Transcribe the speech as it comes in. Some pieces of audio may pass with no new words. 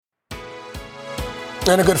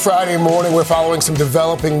And a good Friday morning. We're following some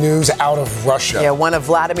developing news out of Russia. Yeah, one of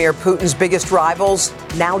Vladimir Putin's biggest rivals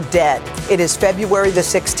now dead. It is February the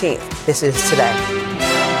 16th. This is Today.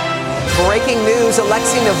 Breaking news,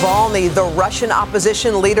 Alexei Navalny, the Russian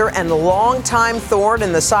opposition leader and longtime thorn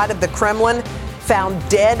in the side of the Kremlin, found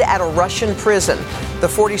dead at a Russian prison. The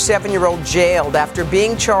 47-year-old jailed after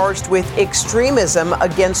being charged with extremism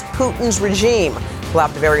against Putin's regime. We'll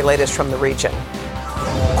have the very latest from the region.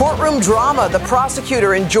 Courtroom drama. The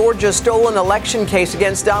prosecutor in Georgia's stolen election case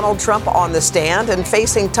against Donald Trump on the stand and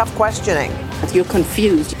facing tough questioning. You're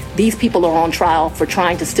confused. These people are on trial for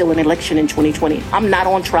trying to steal an election in 2020. I'm not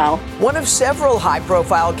on trial. One of several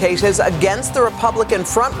high-profile cases against the Republican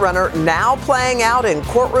frontrunner now playing out in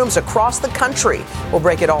courtrooms across the country. We'll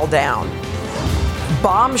break it all down.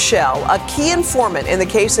 Bombshell, a key informant in the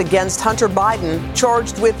case against Hunter Biden,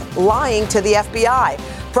 charged with lying to the FBI.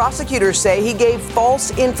 Prosecutors say he gave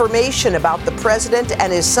false information about the president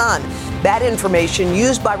and his son. That information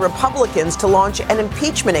used by Republicans to launch an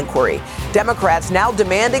impeachment inquiry. Democrats now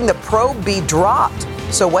demanding the probe be dropped.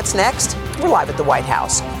 So what's next? We're live at the White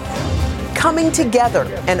House. Coming together,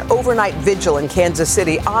 an overnight vigil in Kansas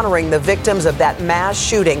City honoring the victims of that mass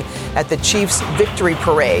shooting at the Chiefs Victory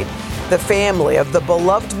Parade. The family of the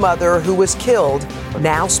beloved mother who was killed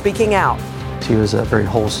now speaking out. She was a very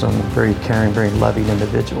wholesome, very caring, very loving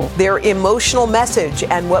individual. Their emotional message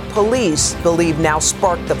and what police believe now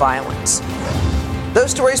sparked the violence.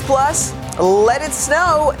 Those stories plus, let it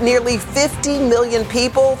snow. Nearly 50 million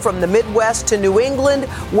people from the Midwest to New England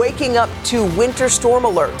waking up to winter storm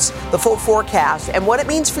alerts. The full forecast and what it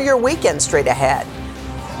means for your weekend straight ahead.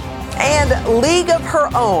 And League of Her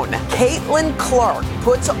Own, Caitlin Clark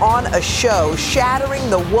puts on a show shattering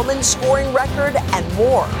the women's scoring record and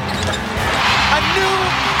more. A new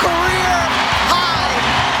career high.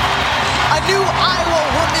 A new Iowa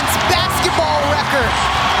women's basketball record.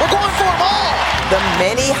 We're going for them all. The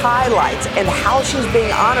many highlights and how she's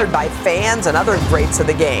being honored by fans and other greats of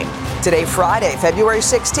the game. Today, Friday, February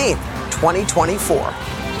 16th, 2024.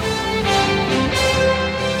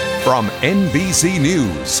 From NBC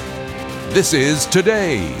News, this is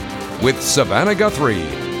Today with Savannah Guthrie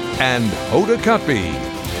and Hoda Kotb.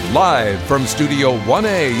 Live from Studio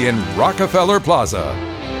 1A in Rockefeller Plaza.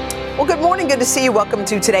 Well, good morning. Good to see you. Welcome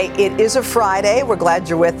to Today. It is a Friday. We're glad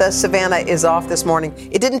you're with us. Savannah is off this morning.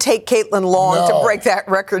 It didn't take Caitlin long to break that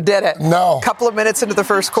record, did it? No. A couple of minutes into the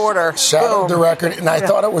first quarter. Shattered the record. And I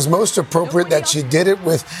thought it was most appropriate that she did it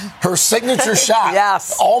with her signature shot.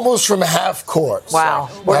 Yes. Almost from half court. Wow.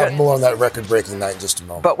 So we'll have more on that record-breaking night in just a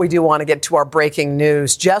moment. But we do want to get to our breaking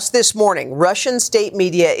news. Just this morning, Russian state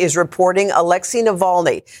media is reporting Alexei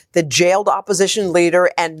Navalny, the jailed opposition leader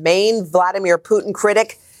and main Vladimir Putin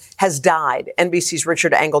critic, has died. NBC's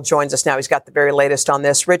Richard Engel joins us now. He's got the very latest on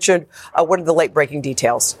this. Richard, what are the late breaking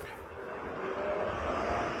details?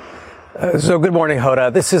 So good morning,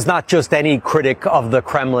 Hoda. This is not just any critic of the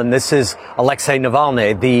Kremlin. This is Alexei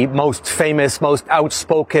Navalny, the most famous, most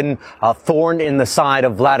outspoken thorn in the side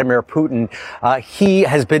of Vladimir Putin. He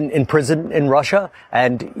has been in prison in Russia,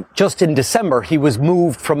 and just in December, he was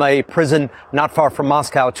moved from a prison not far from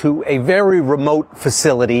Moscow to a very remote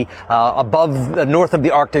facility north of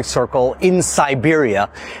the Arctic Circle in Siberia.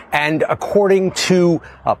 And according to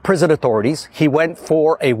prison authorities, he went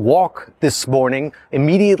for a walk this morning,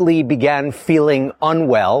 immediately began feeling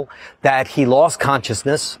unwell, that he lost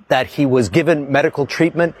consciousness, that he was given medical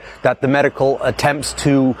treatment, that the medical attempts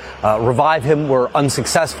to revive him were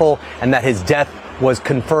unsuccessful, and that his death was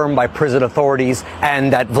confirmed by prison authorities,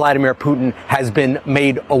 and that Vladimir Putin has been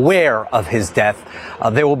made aware of his death.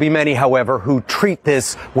 There will be many, however, who treat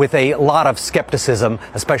this with a lot of skepticism,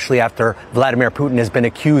 especially after Vladimir Putin has been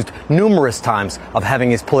accused numerous times of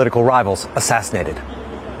having his political rivals assassinated.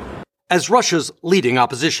 As Russia's leading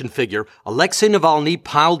opposition figure, Alexei Navalny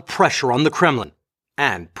piled pressure on the Kremlin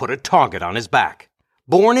and put a target on his back.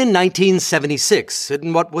 Born in 1976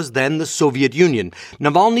 in what was then the Soviet Union,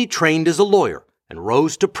 Navalny trained as a lawyer and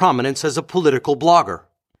rose to prominence as a political blogger.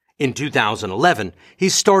 In 2011, he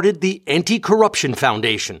started the Anti-Corruption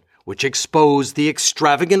Foundation, which exposed the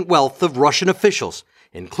extravagant wealth of Russian officials,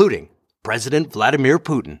 including President Vladimir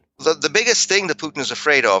Putin. The biggest thing that Putin is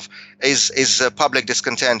afraid of is public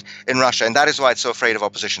discontent in Russia, and that is why it's so afraid of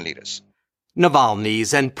opposition leaders.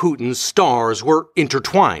 Navalny's and Putin's stars were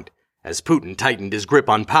intertwined. As Putin tightened his grip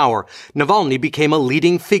on power, Navalny became a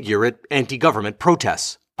leading figure at anti-government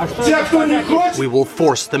protests. We will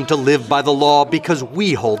force them to live by the law because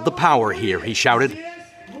we hold the power here, he shouted.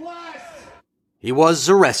 He was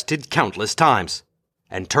arrested countless times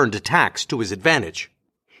and turned attacks to his advantage.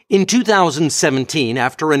 In 2017,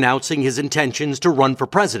 after announcing his intentions to run for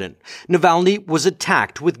president, Navalny was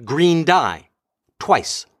attacked with green dye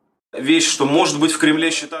twice. Maybe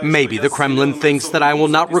the Kremlin thinks that I will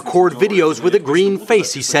not record videos with a green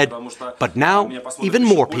face, he said, but now even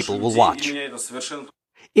more people will watch.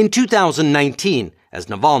 In 2019, as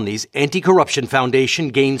Navalny's anti-corruption foundation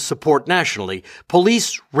gained support nationally,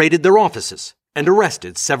 police raided their offices and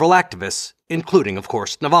arrested several activists, including, of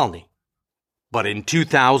course, Navalny. But in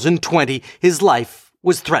 2020, his life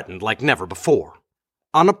was threatened like never before.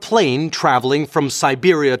 On a plane traveling from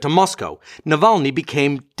Siberia to Moscow, Navalny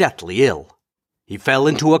became deathly ill. He fell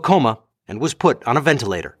into a coma and was put on a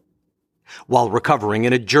ventilator. While recovering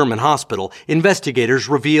in a German hospital, investigators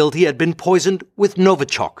revealed he had been poisoned with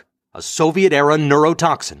Novichok, a Soviet-era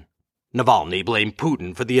neurotoxin. Navalny blamed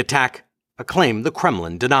Putin for the attack, a claim the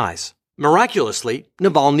Kremlin denies. Miraculously,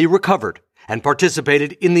 Navalny recovered and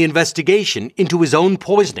participated in the investigation into his own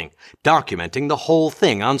poisoning, documenting the whole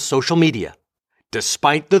thing on social media.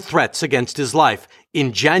 Despite the threats against his life,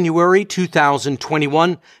 in January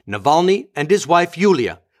 2021, Navalny and his wife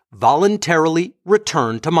Yulia voluntarily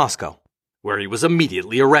returned to Moscow, where he was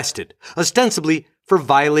immediately arrested, ostensibly for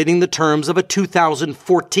violating the terms of a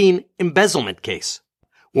 2014 embezzlement case.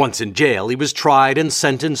 Once in jail, he was tried and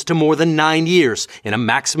sentenced to more than 9 years in a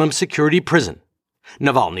maximum security prison.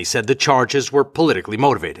 Navalny said the charges were politically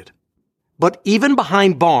motivated. But even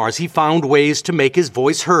behind bars, he found ways to make his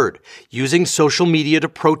voice heard, using social media to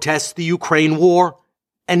protest the Ukraine war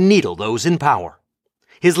and needle those in power.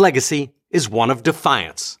 His legacy is one of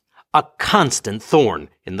defiance, a constant thorn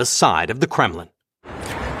in the side of the Kremlin.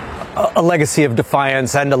 A legacy of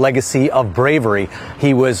defiance and a legacy of bravery.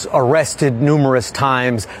 He was arrested numerous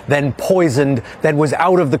times, then poisoned, then was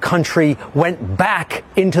out of the country, went back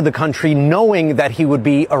into the country knowing that he would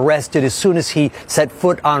be arrested as soon as he set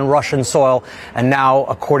foot on Russian soil. And now,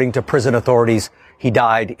 according to prison authorities, he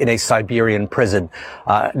died in a Siberian prison.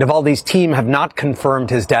 Navalny's team have not confirmed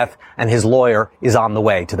his death, and his lawyer is on the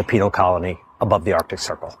way to the penal colony above the Arctic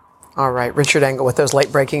Circle. All right, Richard Engel with those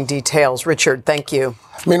late-breaking details. Richard, thank you.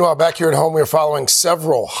 Meanwhile, back here at home, we're following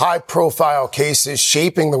several high-profile cases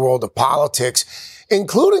shaping the world of politics,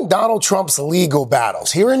 including Donald Trump's legal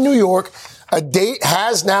battles. Here in New York, a date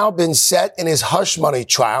has now been set in his hush money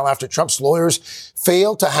trial after Trump's lawyers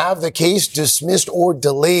failed to have the case dismissed or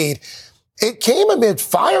delayed. It came amid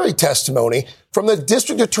fiery testimony from the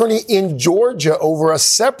district attorney in Georgia over a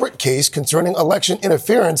separate case concerning election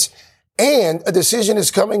interference. And a decision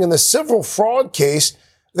is coming in the civil fraud case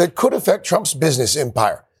that could affect Trump's business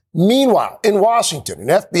empire. Meanwhile, in Washington, an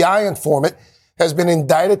FBI informant has been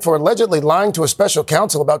indicted for allegedly lying to a special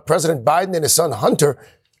counsel about President Biden and his son Hunter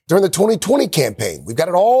during the 2020 campaign. We've got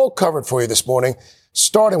it all covered for you this morning,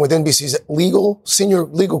 starting with NBC's senior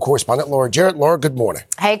legal correspondent, Laura Jarrett. Laura, good morning.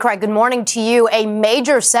 Hey, Craig, good morning to you. A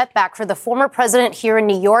major setback for the former president here in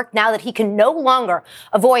New York now that he can no longer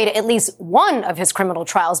avoid at least one of his criminal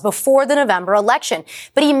trials before the November election.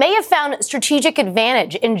 But he may have found strategic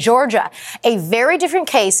advantage in Georgia, a very different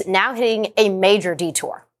case now hitting a major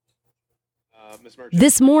detour.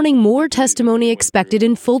 This morning, more testimony expected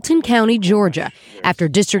in Fulton County, Georgia, after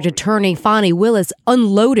District Attorney Fani Willis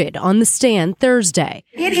unloaded on the stand Thursday.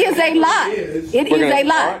 It is a lie. It is a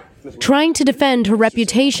lie. Trying to defend her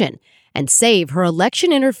reputation and save her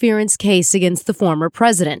election interference case against the former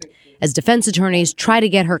president, as defense attorneys try to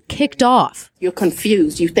get her kicked off. You're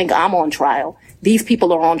confused. You think I'm on trial. These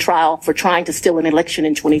people are on trial for trying to steal an election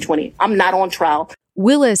in 2020. I'm not on trial.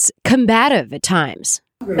 Willis, combative at times.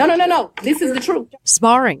 No. This is the truth.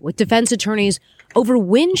 Sparring with defense attorneys over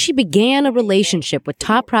when she began a relationship with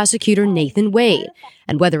top prosecutor Nathan Wade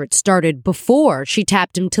and whether it started before she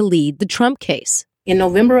tapped him to lead the Trump case. In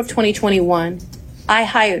November of 2021, I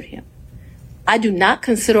hired him. I do not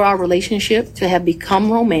consider our relationship to have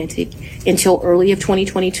become romantic until early of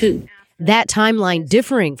 2022. That timeline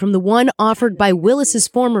differing from the one offered by Willis's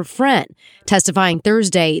former friend, testifying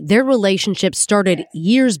Thursday their relationship started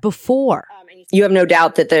years before. You have no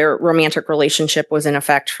doubt that their romantic relationship was in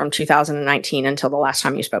effect from 2019 until the last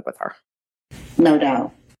time you spoke with her. No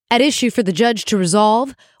doubt. At issue for the judge to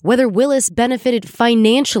resolve whether Willis benefited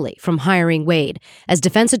financially from hiring Wade, as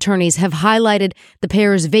defense attorneys have highlighted the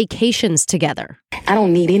pair's vacations together. I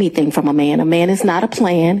don't need anything from a man. A man is not a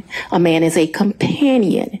plan. A man is a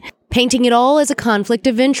companion. painting it all as a conflict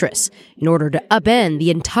of interest in order to upend the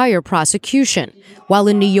entire prosecution. While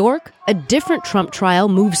in New York, a different Trump trial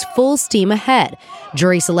moves full steam ahead.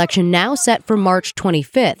 Jury selection now set for March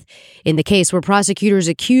 25th. In the case where prosecutors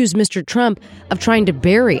accuse Mr. Trump of trying to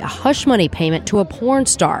bury a hush money payment to a porn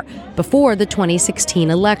star before the 2016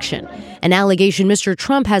 election, an allegation Mr.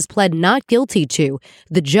 Trump has pled not guilty to,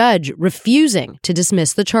 the judge refusing to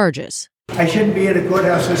dismiss the charges. I shouldn't be in a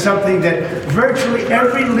courthouse for something that virtually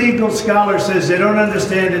every legal scholar says they don't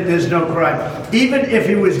understand that there's no crime. Even if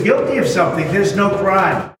he was guilty of something, there's no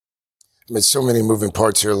crime. I mean, so many moving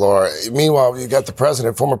parts here, Laura. Meanwhile, you got the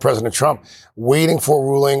president, former President Trump, waiting for a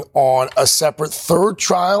ruling on a separate third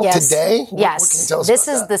trial today? Yes. What can you tell us this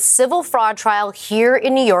about is that? the civil fraud trial here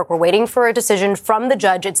in New York. We're waiting for a decision from the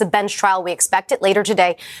judge. It's a bench trial. We expect it later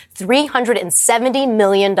today. $370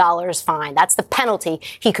 million fine. That's the penalty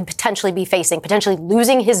he could potentially be facing, potentially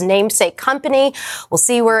losing his namesake company. We'll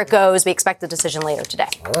see where it goes. We expect the decision later today.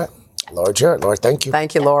 All right. Laura Jarrett. Laura, thank you.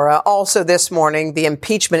 Thank you, Laura. Also this morning, the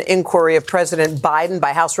impeachment inquiry of President Biden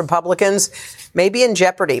by House Republicans may be in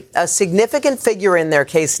jeopardy. A significant figure in their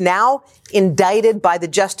case now indicted by the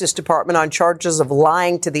Justice Department on charges of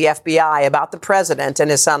lying to the FBI about the president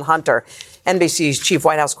and his son Hunter. NBC's chief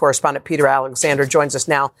White House correspondent Peter Alexander joins us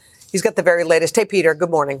now. He's got the very latest. Hey, Peter, good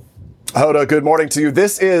morning. Hoda, good morning to you.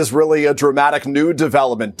 This is really a dramatic new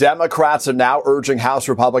development. Democrats are now urging House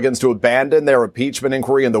Republicans to abandon their impeachment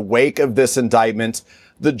inquiry in the wake of this indictment.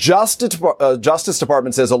 The Justice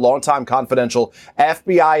Department says a longtime confidential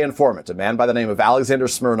FBI informant, a man by the name of Alexander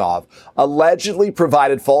Smirnov, allegedly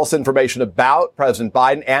provided false information about President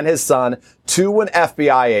Biden and his son to an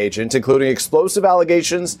FBI agent, including explosive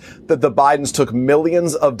allegations that the Bidens took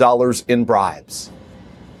millions of dollars in bribes.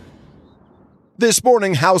 This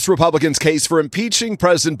morning, House Republicans' case for impeaching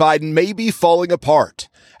President Biden may be falling apart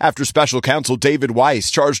after special counsel David Weiss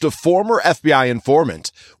charged a former FBI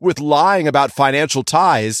informant with lying about financial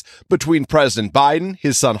ties between President Biden,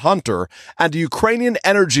 his son Hunter, and a Ukrainian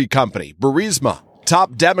energy company, Burisma.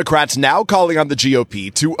 Top Democrats now calling on the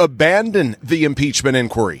GOP to abandon the impeachment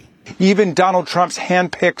inquiry. Even Donald Trump's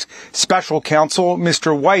handpicked special counsel,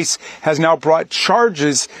 Mr. Weiss, has now brought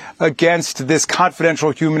charges against this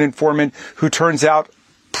confidential human informant who turns out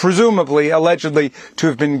presumably, allegedly, to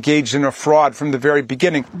have been engaged in a fraud from the very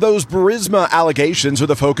beginning. Those Burisma allegations are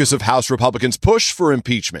the focus of House Republicans' push for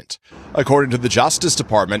impeachment. According to the Justice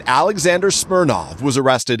Department, Alexander Smirnov was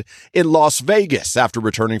arrested in Las Vegas after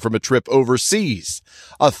returning from a trip overseas.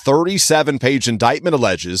 A 37-page indictment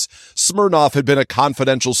alleges Smirnov had been a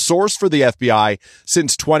confidential source for the FBI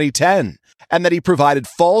since 2010, and that he provided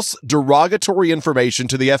false, derogatory information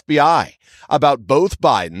to the FBI about both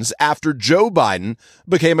Bidens after Joe Biden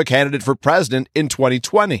became a candidate for president in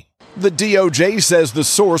 2020. The DOJ says the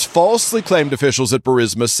source falsely claimed officials at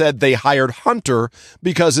Burisma said they hired Hunter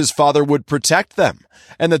because his father would protect them,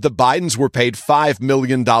 and that the Bidens were paid $5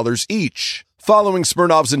 million each. Following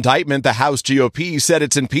Smirnov's indictment, the House GOP said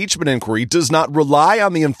its impeachment inquiry does not rely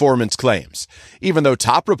on the informant's claims, even though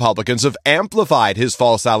top Republicans have amplified his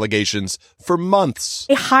false allegations for months.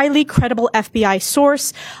 A highly credible FBI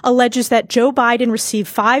source alleges that Joe Biden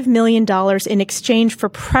received $5 million in exchange for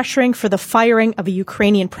pressuring for the firing of a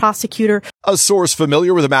Ukrainian prosecutor. A source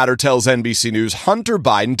familiar with the matter tells NBC News Hunter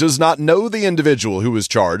Biden does not know the individual who was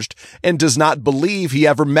charged and does not believe he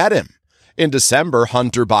ever met him. In December,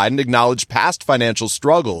 Hunter Biden acknowledged past financial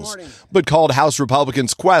struggles, but called House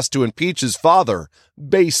Republicans' quest to impeach his father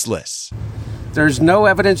baseless. There's no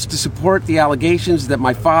evidence to support the allegations that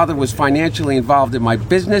my father was financially involved in my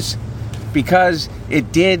business because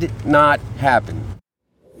it did not happen.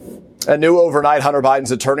 A new overnight, Hunter Biden's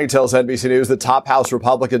attorney tells NBC News that top House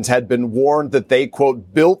Republicans had been warned that they,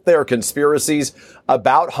 quote, built their conspiracies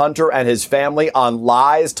about Hunter and his family on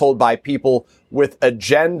lies told by people with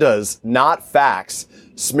agendas, not facts.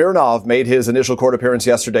 Smirnov made his initial court appearance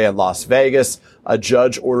yesterday in Las Vegas. A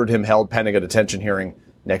judge ordered him held pending a detention hearing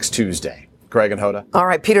next Tuesday. Craig and Hoda. All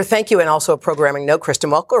right, Peter, thank you. And also a programming note, Kristen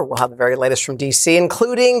Welker will have the very latest from D.C.,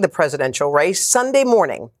 including the presidential race Sunday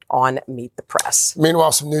morning on Meet the Press.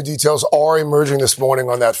 Meanwhile, some new details are emerging this morning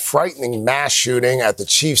on that frightening mass shooting at the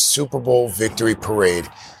Chiefs Super Bowl victory parade.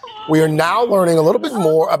 We are now learning a little bit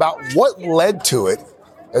more about what led to it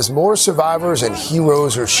as more survivors and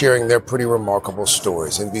heroes are sharing their pretty remarkable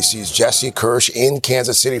stories. NBC's Jesse Kirsch in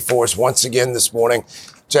Kansas City for us once again this morning.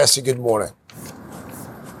 Jesse, good morning.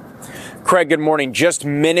 Craig, good morning. Just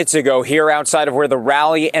minutes ago, here outside of where the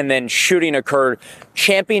rally and then shooting occurred,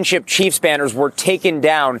 championship Chiefs banners were taken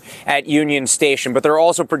down at Union Station. But there are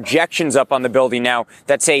also projections up on the building now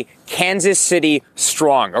that say Kansas City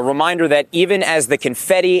strong. A reminder that even as the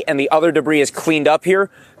confetti and the other debris is cleaned up here,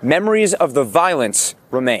 memories of the violence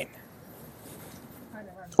remain.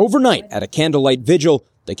 Overnight at a candlelight vigil,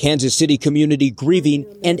 the Kansas City community grieving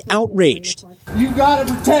and outraged. You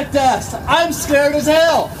gotta protect us. I'm scared as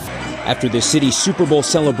hell. After the city's Super Bowl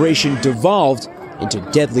celebration devolved into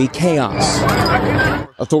deadly chaos.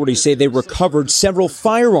 Authorities say they recovered several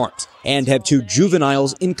firearms and have 2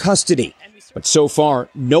 juveniles in custody. But so far,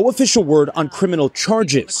 no official word on criminal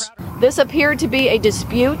charges. This appeared to be a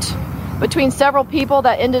dispute between several people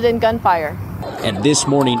that ended in gunfire. And this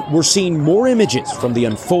morning, we're seeing more images from the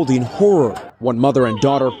unfolding horror. One mother and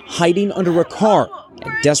daughter hiding under a car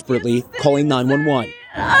and desperately calling 911.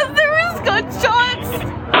 There was gunshots.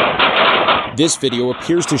 This video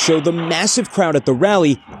appears to show the massive crowd at the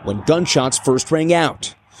rally when gunshots first rang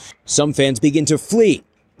out. Some fans begin to flee,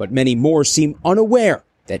 but many more seem unaware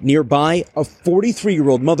that nearby a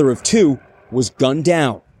 43-year-old mother of 2 was gunned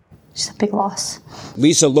down. It's a big loss.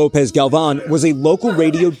 Lisa Lopez Galvan was a local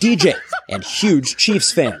radio DJ and huge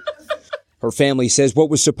Chiefs fan. Her family says what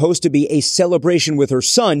was supposed to be a celebration with her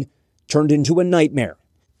son turned into a nightmare.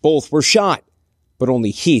 Both were shot, but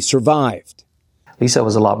only he survived. Lisa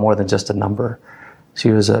was a lot more than just a number.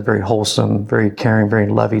 She was a very wholesome, very caring, very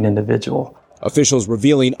loving individual. Officials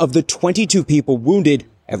revealing of the 22 people wounded,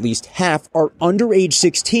 at least half are under age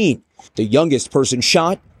 16. The youngest person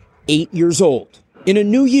shot, 8 years old. In a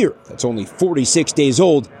new year that's only 46 days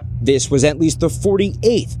old, this was at least the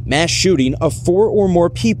 48th mass shooting of 4 or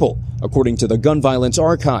more people, according to the Gun Violence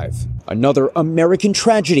Archive. Another American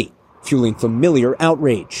tragedy, fueling familiar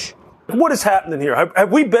outrage. What is happening here?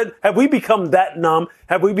 Have we become that numb?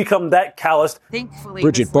 Have we become that calloused? Thankfully,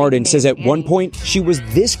 Bridget Barden says at one point she was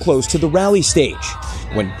this close to the rally stage.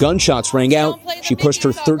 When gunshots rang out, she pushed her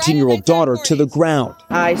 13-year-old daughter to the ground.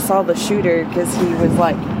 I saw the shooter because he was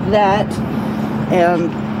like that,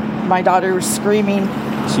 and my daughter was screaming.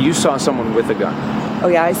 So you saw someone with a gun? Oh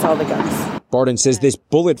yeah, I saw the guns. Barden says this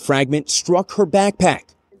bullet fragment struck her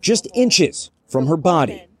backpack, just inches from her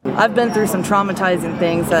body. I've been through some traumatizing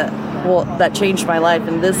things that changed my life,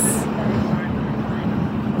 and this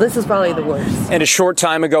is probably the worst. And a short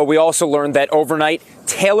time ago, we also learned that overnight,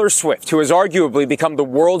 Taylor Swift, who has arguably become the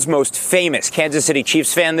world's most famous Kansas City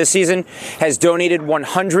Chiefs fan this season, has donated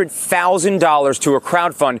 $100,000 to a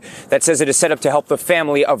crowdfund that says it is set up to help the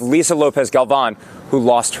family of Lisa Lopez Galvan, who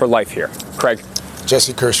lost her life here. Craig.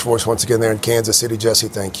 Jesse Kirschforce once again there in Kansas City. Jesse,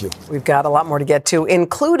 thank you. We've got a lot more to get to,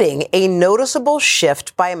 including a noticeable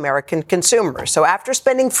shift by American consumers. So after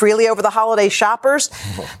spending freely over the holiday shoppers,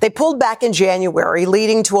 they pulled back in January,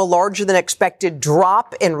 leading to a larger than expected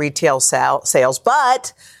drop in retail sales.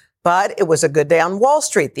 But it was a good day on Wall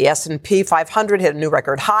Street. The S&P 500 hit a new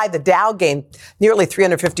record high. The Dow gained nearly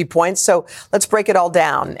 350 points. So let's break it all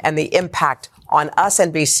down and the impact on us.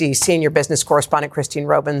 NBC senior business correspondent Christine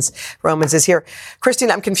Romans is here.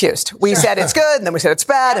 Christine, I'm confused. We said it's good, and then we said it's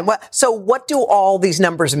bad. And so what do all these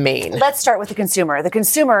numbers mean? Let's start with the consumer. The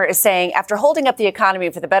consumer is saying, after holding up the economy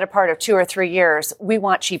for the better part of 2 or 3 years, we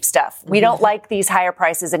want cheap stuff. We don't like these higher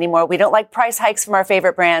prices anymore. We don't like price hikes from our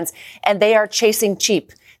favorite brands, and they are chasing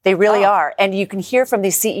cheap. They really are. And you can hear from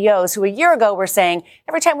these CEOs who a year ago were saying,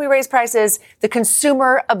 every time we raise prices, the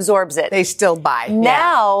consumer absorbs it. They still buy.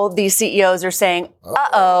 Now these CEOs are saying,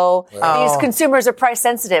 these consumers are price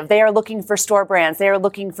sensitive. They are looking for store brands. They are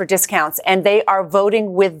looking for discounts, and they are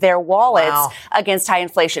voting with their wallets against high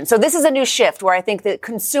inflation. So this is a new shift where I think the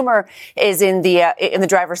consumer is in the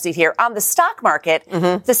driver's seat here. On the stock market, why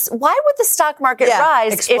would the stock market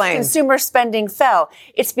rise if consumer spending fell?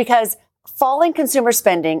 It's because falling consumer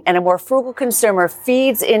spending and a more frugal consumer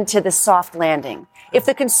feeds into the soft landing. If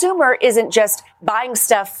the consumer isn't just buying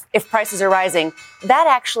stuff if prices are rising, that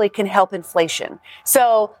actually can help inflation.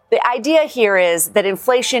 So the idea here is that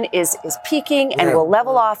inflation is peaking and will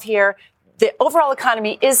level off here. The overall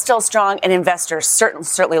economy is still strong, and investors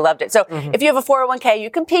certainly loved it. So if you have a 401k, you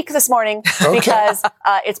can peak this morning because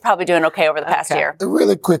it's probably doing okay over the past year.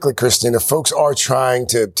 Really quickly, Christine, if folks are trying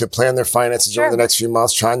to plan their finances over the next few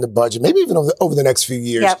months, trying to budget, maybe even over the next few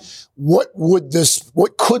years, what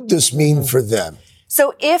could this mean for them?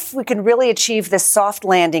 So if we can really achieve this soft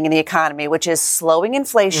landing in the economy, which is slowing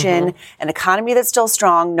inflation, an economy that's still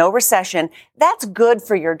strong, no recession, that's good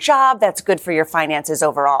for your job. That's good for your finances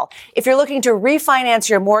overall. If you're looking to refinance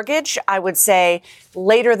your mortgage, I would say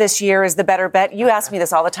later this year is the better bet. You ask me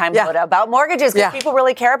this all the time, Hoda, about mortgages because people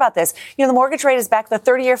really care about this. You know, the mortgage rate is back, the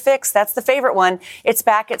 30-year fix. That's the favorite one. It's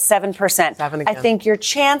back at 7%. I think your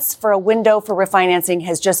chance for a window for refinancing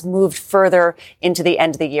has just moved further into the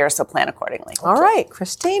end of the year, so plan accordingly. All right,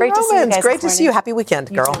 Christine Great to see you guys Great this to see you. morning. Happy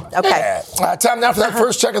weekend, girl. Okay. Time now for that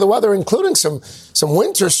first check of the weather, including some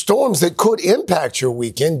winter storms that could impact your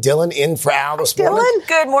weekend. Dylan in for Al this morning.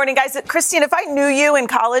 Good morning, guys. Christine, if I knew you in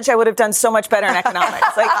college, I would have done so much better in economics.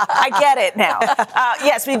 I get it now.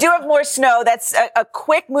 Yes, we do have more snow. That's a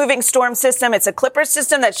quick moving storm system. It's a Clipper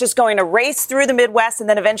system that's just going to race through the Midwest and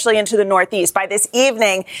then eventually into the Northeast. By this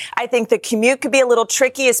evening, I think the commute could be a little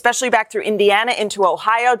tricky, especially back through Indiana into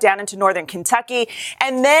Ohio, down into northern Kentucky.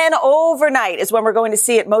 And then overnight is when we're going to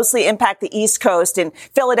see it mostly impact the East Coast in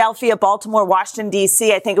Philadelphia, Baltimore, Washington,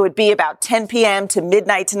 D.C. I think it would be about 10 p.m. to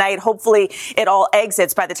midnight tonight. Hopefully it all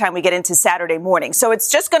exits by the time we get into Saturday morning. So it's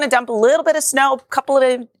just going to dump a little bit of snow, a couple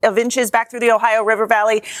of inches back through the Ohio River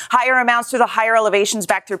Valley, higher amounts through the higher elevations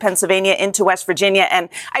back through Pennsylvania into West Virginia. And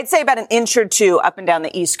I'd say about an inch or two up and down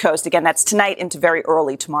the East Coast. Again, that's tonight into very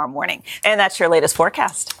early tomorrow morning. And that's your latest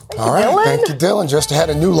forecast. All right. Thank you, Dylan. Just had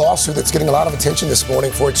a new lawsuit that's getting a lot of attention this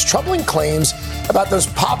morning for its troubling claims about those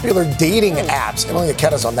popular dating apps. Emily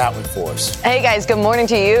Aketta's on that one for us. Hey, guys. Good morning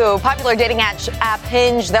to you. Popular dating app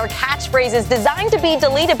Hinge, their catchphrase is designed to be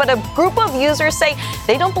deleted, but a group of users say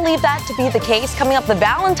they don't believe that to be the case. Coming up, the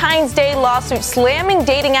Valentine's Day lawsuit slamming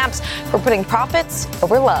dating apps for putting profits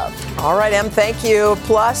over love. All right, Em, thank you.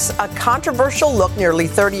 Plus, a controversial look nearly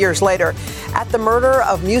 30 years later at the murder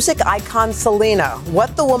of music icon Selena.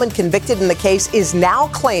 What the woman convicted in the case is now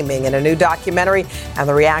claiming in a new documentary, and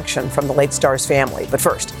the reaction from the late star's family. But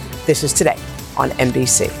first, this is Today on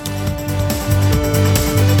NBC.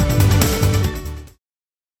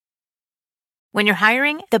 When you're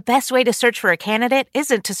hiring, the best way to search for a candidate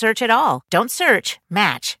isn't to search at all. Don't search,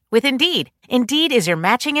 match with Indeed. Indeed is your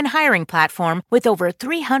matching and hiring platform with over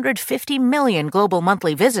 350 million global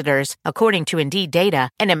monthly visitors, according to Indeed data,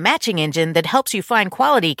 and a matching engine that helps you find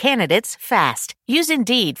quality candidates fast. Use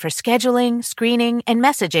Indeed for scheduling, screening, and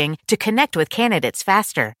messaging to connect with candidates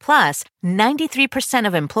faster. Plus, 93%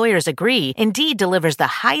 of employers agree Indeed delivers the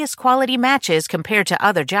highest quality matches compared to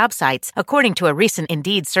other job sites, according to a recent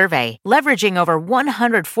Indeed survey. Leveraging over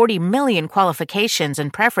 140 million qualifications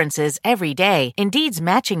and preferences every day, Indeed's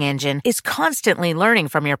matching engine is constantly learning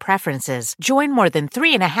from your preferences. Join more than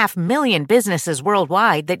 3.5 million businesses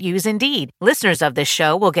worldwide that use Indeed. Listeners of this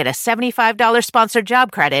show will get a $75 sponsored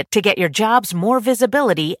job credit to get your jobs more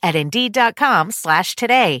visibility at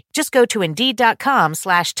Indeed.com/today. Just go to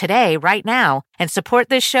Indeed.com/today right now and support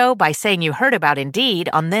this show by saying you heard about Indeed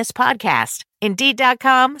on this podcast.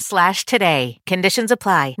 Indeed.com/today. Conditions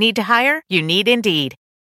apply. Need to hire? You need Indeed.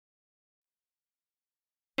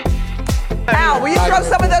 Al, will you throw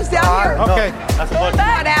some of those down here? Okay. That's the button. Come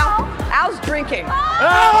on, Al. Al's drinking.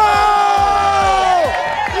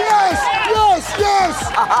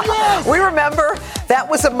 Yes. We remember that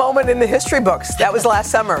was a moment in the history books. That was last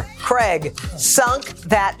summer. Craig sunk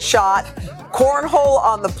that shot. Cornhole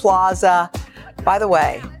on the plaza. By the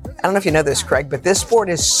way, I don't know if you know this, Craig, but this sport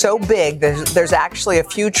is so big, there's actually a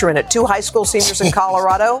future in it. 2 high school seniors in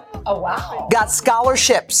Colorado got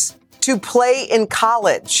scholarships to play in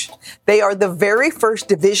college. They are the very first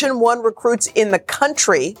Division I recruits in the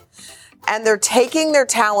country, and they're taking their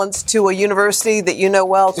talents to a university that you know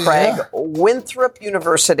well, Craig, Winthrop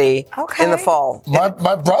University in the fall. My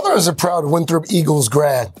brother is a proud Winthrop Eagles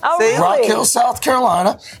grad. Oh, really? Rock Hill, South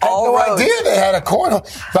Carolina. I had no idea they had a cornhole.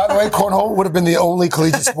 By the way, cornhole would have been the only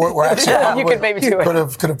collegiate sport where actually could maybe do it. Could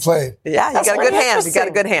have played. Yeah, you got a good hand. You got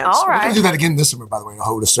a good hand. All right. We're going to do that again this summer, by the way, in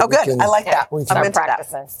Hoda. So good. I like that. I'm into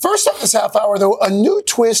practicing. First up this half hour, though, a new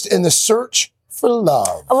twist in the search for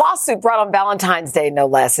love. A lawsuit brought on Valentine's Day, no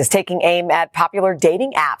less, is taking aim at popular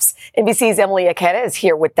dating apps. NBC's Emily Aketa is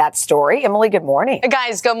here with that story. Emily, good morning.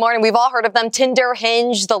 Guys, good morning. We've all heard of them. Tinder,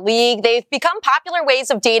 Hinge, The League. They've become popular ways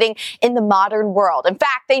of dating in the modern world. In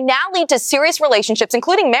fact, they now lead to serious relationships,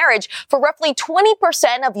 including marriage, for roughly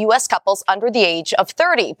 20% of U.S. couples under the age of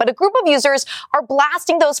 30. But a group of users are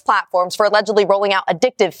blasting those platforms for allegedly rolling out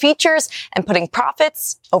addictive features and putting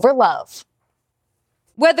profits over love.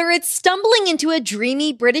 Whether it's stumbling into a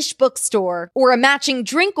dreamy British bookstore or a matching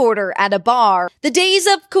drink order at a bar, the days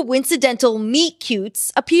of coincidental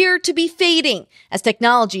meet-cutes appear to be fading as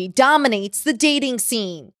technology dominates the dating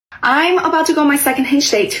scene. I'm about to go on my second Hinge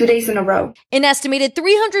date 2 days in a row. An estimated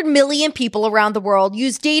 300 million people around the world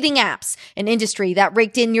use dating apps, an industry that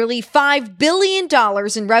raked in nearly $5 billion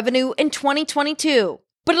in revenue in 2022.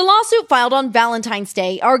 But a lawsuit filed on Valentine's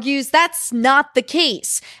Day argues that's not the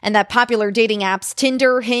case, and that popular dating apps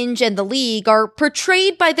Tinder, Hinge, and The League are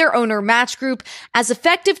portrayed by their owner Match Group as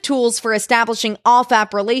effective tools for establishing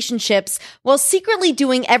off-app relationships while secretly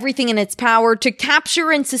doing everything in its power to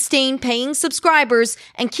capture and sustain paying subscribers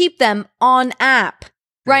and keep them on app.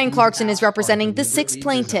 Ryan Clarkson is representing the 6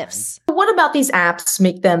 plaintiffs. What about these apps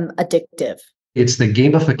make them addictive? It's the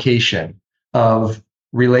gamification of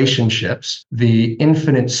relationships, the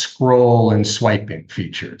infinite scroll and swiping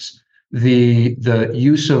features, the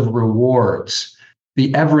use of rewards,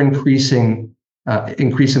 the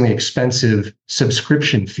ever-increasingly expensive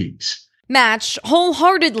subscription fees. Match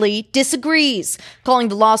wholeheartedly disagrees, calling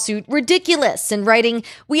the lawsuit ridiculous and writing,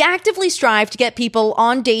 "We actively strive to get people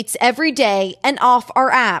on dates every day and off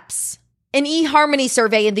our apps." An eHarmony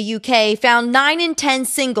survey in the UK found 9 in 10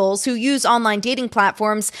 singles who use online dating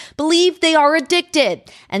platforms believe they are addicted,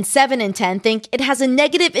 and 7 in 10 think it has a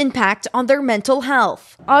negative impact on their mental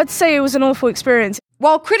health. I'd say it was an awful experience.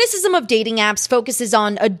 While criticism of dating apps focuses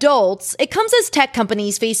on adults, it comes as tech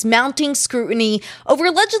companies face mounting scrutiny over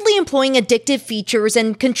allegedly employing addictive features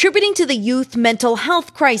and contributing to the youth mental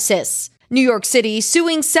health crisis. New York City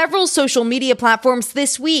suing several social media platforms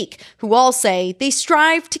this week, who all say they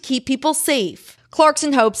strive to keep people safe.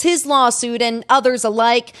 Clarkson hopes his lawsuit and others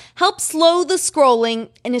alike help slow the scrolling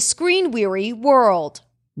in a screen-weary world.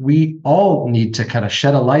 We all need to kind of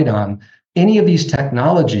shed a light on any of these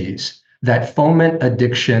technologies that foment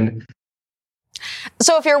addiction.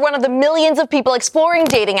 So if you're one of the millions of people exploring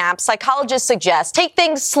dating apps, psychologists suggest take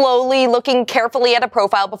things slowly, looking carefully at a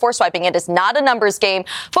profile before swiping. It is not a numbers game.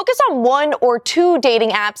 Focus on 1 or 2 dating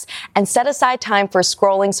apps and set aside time for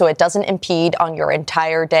scrolling so it doesn't impede on your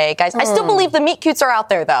entire day. Guys, I still believe the meet cutes are out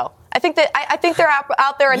there, though. I think they're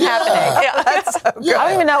out there and happening. Yeah, that's so good. I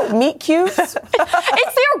don't even know meet cutes. It's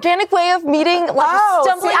the organic way of meeting. Like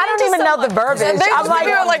I don't even know the verbiage. I'm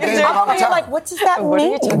like, what does that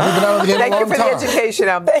mean? Thank you for the education.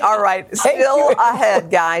 All right, still ahead,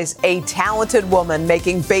 guys. A talented woman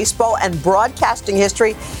making baseball and broadcasting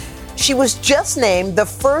history. She was just named the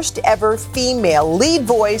first ever female lead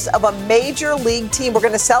voice of a major league team. We're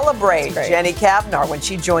going to celebrate Jenny Kavnar when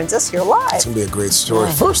she joins us here live. It's going to be a great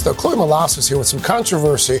story. First, though, Chloe Molas is here with some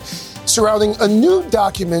controversy surrounding a new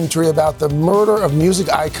documentary about the murder of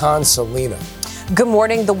music icon Selena. Good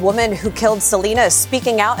morning. The woman who killed Selena is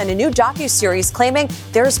speaking out in a new docuseries claiming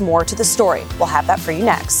there's more to the story. We'll have that for you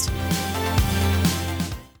next.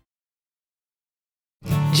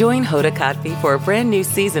 Join Hoda Kotb for a brand new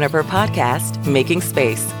season of her podcast, Making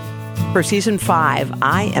Space. For season 5,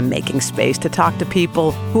 I am making space to talk to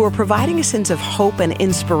people who are providing a sense of hope and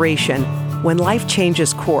inspiration when life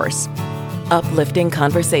changes course. Uplifting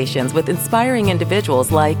conversations with inspiring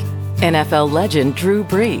individuals like NFL legend Drew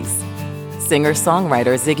Brees,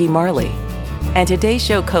 singer-songwriter Ziggy Marley, and Today's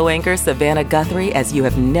Show co-anchor Savannah Guthrie as you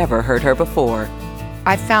have never heard her before.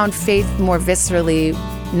 I found faith more viscerally,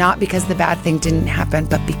 not because the bad thing didn't happen,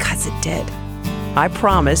 but because it did. I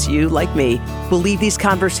promise you, like me, will leave these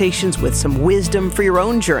conversations with some wisdom for your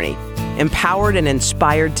own journey, empowered and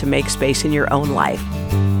inspired to make space in your own life.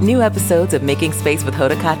 New episodes of Making Space with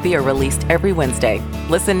Hoda Kotb are released every Wednesday.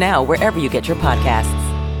 Listen now wherever you get your podcasts.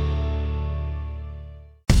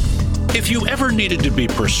 If you ever needed to be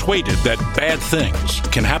persuaded that bad things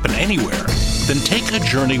can happen anywhere, then take a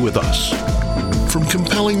journey with us. From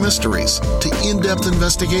compelling mysteries to in-depth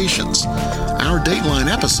investigations, our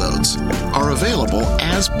Dateline episodes are available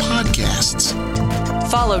as podcasts.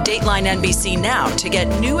 Follow Dateline NBC now to get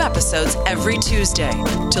new episodes every Tuesday.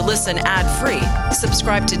 To listen ad-free,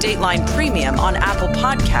 subscribe to Dateline Premium on Apple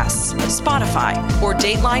Podcasts, Spotify, or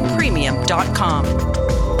DatelinePremium.com.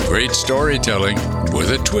 Great storytelling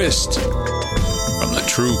with a twist from the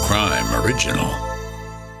True Crime Original.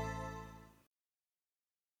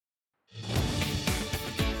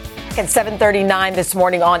 At 7:39 this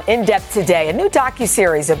morning on In Depth Today, a new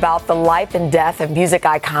docuseries about the life and death of music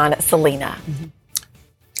icon Selena.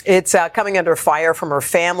 It's coming under fire from her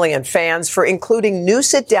family and fans for including new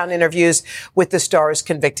sit-down interviews with the star's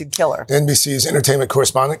convicted killer. NBC's entertainment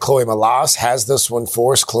correspondent Chloe Molas has this one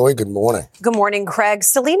for us. Chloe, good morning. Good morning, Craig.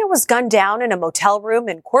 Selena was gunned down in a motel room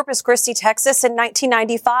in Corpus Christi, Texas in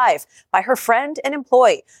 1995 by her friend and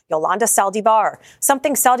employee, Yolanda Saldivar.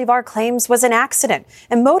 Something Saldivar claims was an accident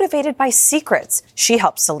and motivated by secrets she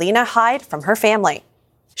helped Selena hide from her family.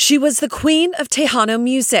 She was the queen of Tejano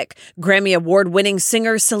music, Grammy Award-winning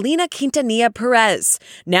singer Selena Quintanilla Perez.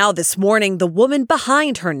 Now this morning, the woman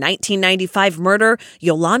behind her 1995 murder,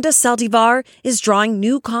 Yolanda Saldivar, is drawing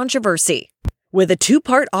new controversy. With a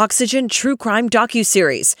 2-part Oxygen true crime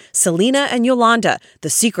docuseries, Selena and Yolanda, The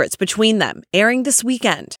Secrets Between Them, airing this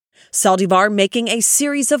weekend. Saldivar making a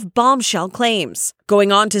series of bombshell claims,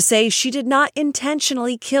 going on to say she did not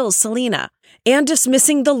intentionally kill Selena, and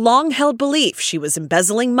dismissing the long-held belief she was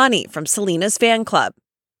embezzling money from Selena's fan club.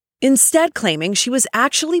 Instead claiming she was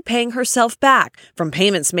actually paying herself back from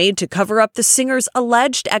payments made to cover up the singer's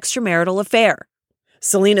alleged extramarital affair.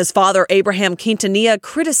 Selena's father, Abraham Quintanilla,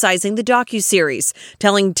 criticizing the docuseries,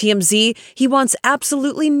 telling TMZ he wants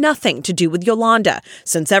absolutely nothing to do with Yolanda,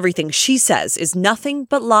 since everything she says is nothing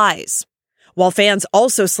but lies. While fans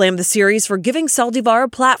also slammed the series for giving Saldivar a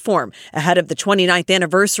platform ahead of the 29th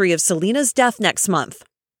anniversary of Selena's death next month.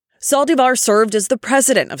 Saldivar served as the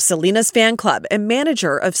president of Selena's fan club and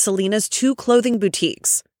manager of Selena's 2 clothing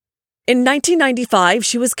boutiques. In 1995,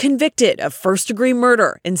 she was convicted of first-degree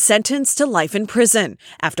murder and sentenced to life in prison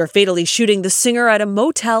after fatally shooting the singer at a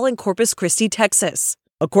motel in Corpus Christi, Texas.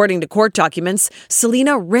 According to court documents,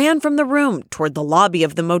 Selena ran from the room toward the lobby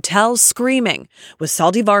of the motel screaming, with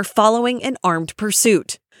Saldivar following in armed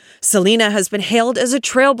pursuit. Selena has been hailed as a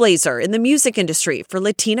trailblazer in the music industry for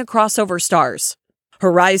Latina crossover stars.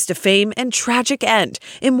 Her rise to fame and tragic end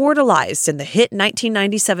immortalized in the hit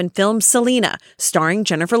 1997 film Selena, starring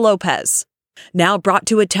Jennifer Lopez. Now brought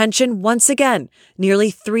to attention once again,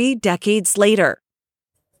 nearly 3 decades later.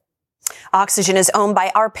 Oxygen is owned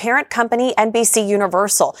by our parent company, NBC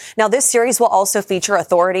Universal. Now, this series will also feature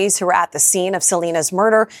authorities who were at the scene of Selena's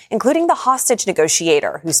murder, including the hostage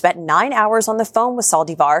negotiator who spent 9 hours on the phone with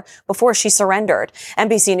Saldivar before she surrendered.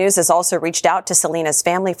 NBC News has also reached out to Selena's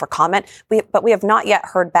family for comment, but we have not yet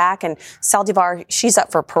heard back. And Saldivar, she's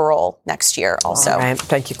up for parole next year also. All right.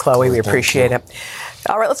 Thank you, Chloe. We appreciate it.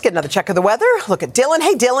 All right, let's get another check of the weather. Look at Dylan.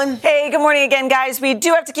 Hey, Dylan. Hey, good morning again, guys. We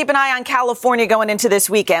do have to keep an eye on California going into this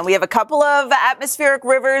weekend. We have a couple of atmospheric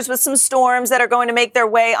rivers with some storms that are going to make their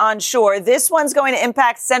way onshore. This one's going to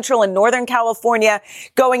impact central and northern California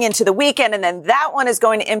going into the weekend, and then that one is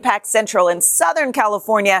going to impact central and southern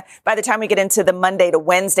California by the time we get into the Monday to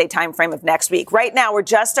Wednesday timeframe of next week. Right now, we're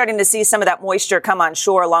just starting to see some of that moisture come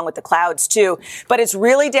onshore along with the clouds, too. But it's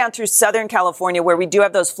really down through southern California where we do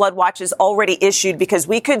have those flood watches already issued because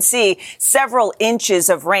we could see several inches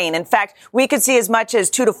of rain. In fact, we could see as much as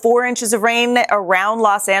 2 to 4 inches of rain around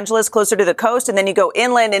Los Angeles, closer to the coast, and then you go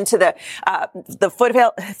inland into the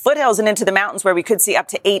foothills and into the mountains where we could see up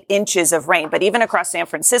to 8 inches of rain. But even across San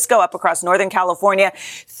Francisco, up across Northern California,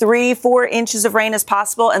 3-4 inches of rain is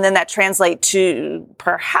possible, and then that translates to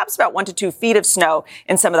perhaps about 1 to 2 feet of snow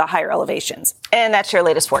in some of the higher elevations. And that's your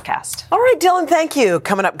latest forecast. All right, Dylan, thank you.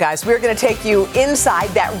 Coming up, guys, we're going to take you inside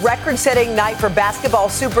that record-setting night for basketball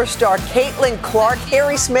superstar Caitlin Clark.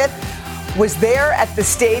 Harry Smith was there at the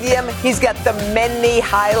stadium. He's got the many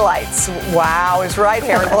highlights. Wow, is right,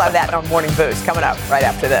 Harry. We'll have that in our morning boost coming up right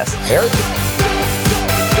after this. Harry.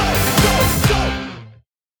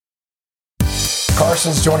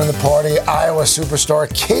 Carson's joining the party. Iowa superstar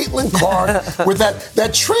Caitlin Clark with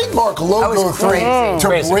that trademark logo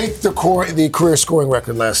to break the career scoring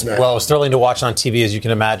record last night. Well, it was thrilling to watch on TV, as you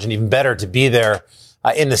can imagine. Even better to be there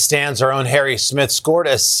in the stands. Our own Harry Smith scored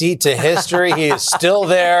a seat to history. He is still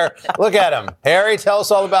there. Look at him. Harry, tell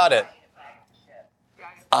us all about it.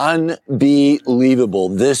 Unbelievable.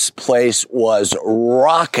 This place was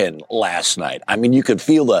rocking last night. I mean, you could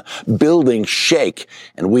feel the building shake,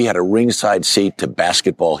 and we had a ringside seat to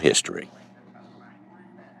basketball history.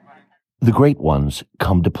 The great ones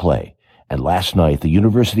come to play, and last night the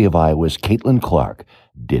University of Iowa's Caitlin Clark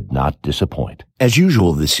did not disappoint. As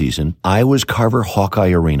usual this season, Iowa's Carver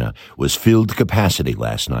Hawkeye Arena was filled to capacity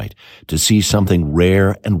last night to see something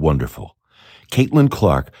rare and wonderful. Caitlin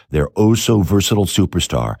Clark, their oh-so-versatile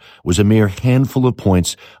superstar, was a mere handful of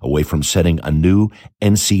points away from setting a new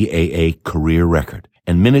NCAA career record.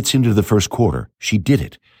 And minutes into the first quarter, she did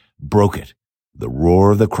it, broke it. The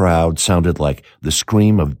roar of the crowd sounded like the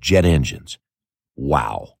scream of jet engines.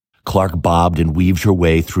 Wow. Clark bobbed and weaved her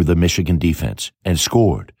way through the Michigan defense and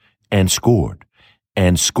scored, and scored,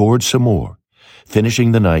 and scored some more,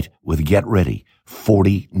 finishing the night with, get ready,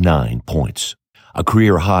 49 points. A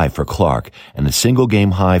career high for Clark and a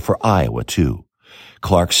single-game high for Iowa, too.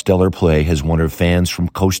 Clark's stellar play has won her fans from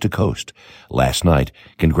coast to coast. Last night,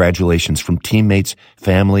 congratulations from teammates,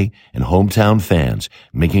 family, and hometown fans,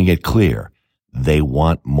 making it clear they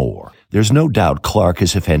want more. There's no doubt Clark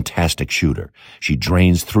is a fantastic shooter. She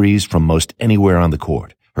drains threes from most anywhere on the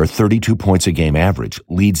court. Her 32 points a game average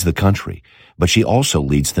leads the country. but she also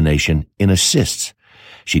leads the nation in assists.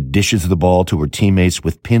 She dishes the ball to her teammates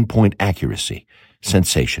with pinpoint accuracy.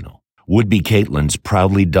 Sensational. Would-be Caitlins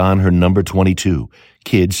proudly don her number 22.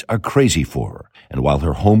 Kids are crazy for her. And while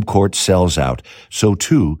her home court sells out, so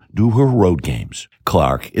too do her road games.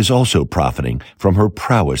 Clark is also profiting from her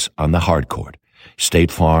prowess on the hard court.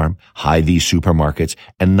 State Farm, Hy-Vee supermarkets,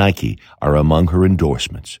 and Nike are among her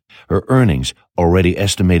endorsements. Her earnings already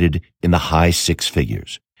estimated in the high six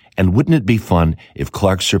figures. And wouldn't it be fun if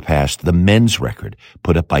Clark surpassed the men's record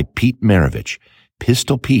put up by Pete Maravich?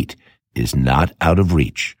 Pistol Pete is not out of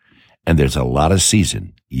reach. And there's a lot of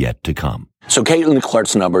season yet to come. So Caitlin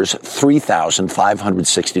Clark's numbers,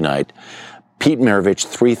 3,569. Pete Maravich,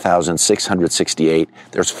 3,668.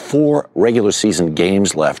 There's 4 regular season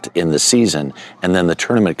games left in the season, and then the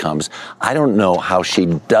tournament comes. I don't know how she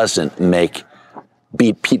doesn't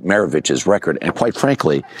beat Pete Maravich's record. And quite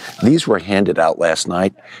frankly, these were handed out last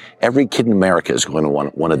night. Every kid in America is going to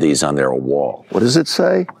want one of these on their wall. What does it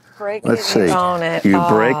say? Break Let's it, see. own it. You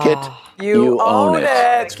break it. You own it.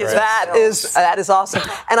 That is awesome.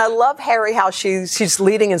 And I love, Harry, how she's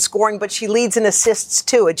leading in scoring, but she leads in assists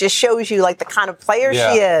too. It just shows you like the kind of player she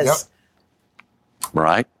is. Yep.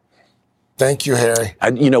 Right. Thank you, Harry.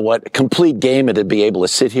 You know what? Complete game, and to be able to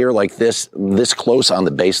sit here like this close on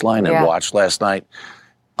the baseline and watch last night.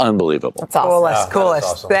 Unbelievable. That's awesome. Coolest.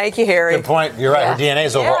 Awesome. Thank you, Harry. Good point. You're right. Her DNA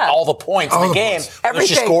is over all the points in the game, whether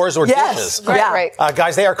she scores or dishes. Right.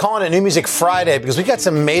 Guys, they are calling it New Music Friday because we got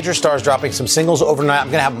some major stars dropping some singles overnight. I'm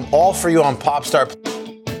going to have them all for you on Popstar.